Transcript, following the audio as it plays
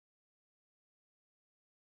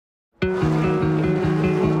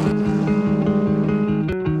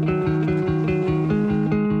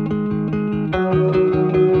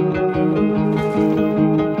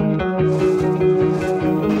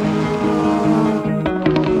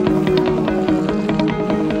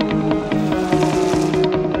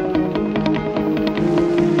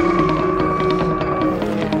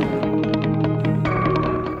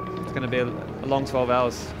12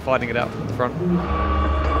 hours fighting it out at the front.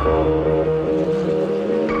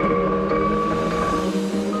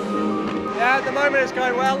 Yeah, at the moment it's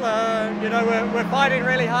going well. You know, we're fighting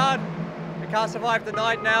really hard. We can't survive the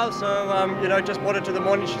night now, so you know, just brought it to the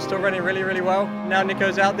morning. She's still running really, really well. Now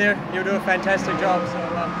Nico's out there. He'll do a fantastic job. So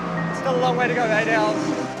it's still a long way to go, 8 hours.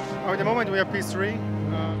 At the moment we are P3.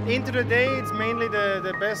 Into the day it's mainly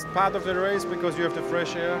the best part of the race because you have the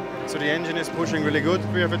fresh air. So the engine is pushing really good.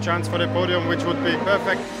 We have a chance for the podium, which would be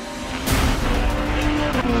perfect.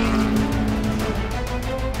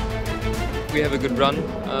 We have a good run,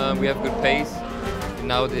 we have good pace.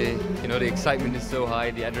 Now the excitement is so high,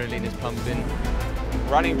 the adrenaline is pumping.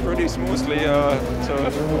 Running pretty smoothly. So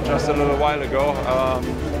just a little while ago,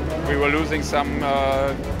 we were losing some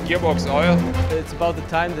gearbox oil. It's about the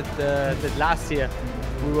time that last year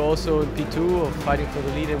we were also in P2 or fighting for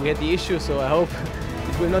the lead, and we had the issue. So I hope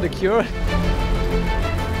it will not occur.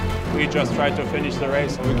 We just tried to finish the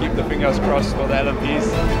race. We keep the fingers crossed for the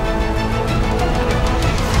LMPs.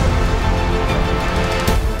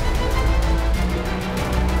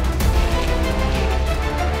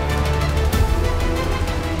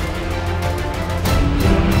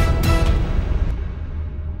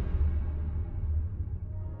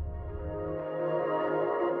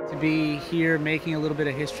 To be here making a little bit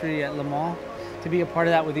of history at Le Mans, to be a part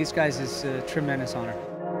of that with these guys is a tremendous honor.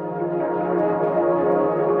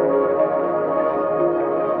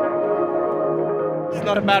 It's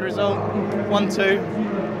not a bad result. 1-2.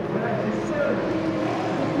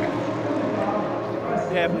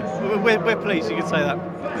 Yeah, we're pleased, you could say that.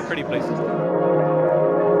 We're pretty pleased.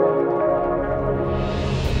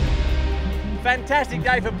 Fantastic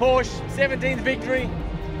day for Porsche, 17th victory.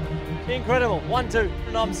 Incredible, 1-2.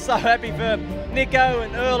 And I'm so happy for Nico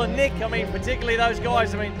and Earl and Nick. I mean, particularly those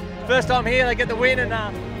guys. I mean, first time here, they get the win, and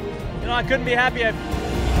you know, I couldn't be happier.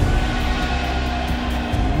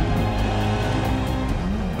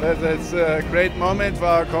 That's a great moment for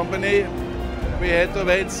our company. We had to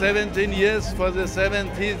wait 17 years for the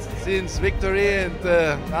 17th victory, and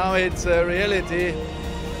now it's a reality,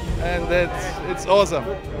 and it's awesome.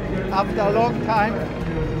 After a long time,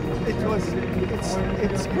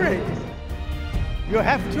 it's great. You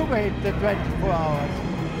have to wait the 24 hours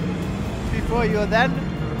before you're then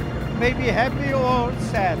maybe happy or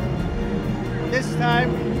sad. This time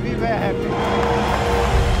we were happy.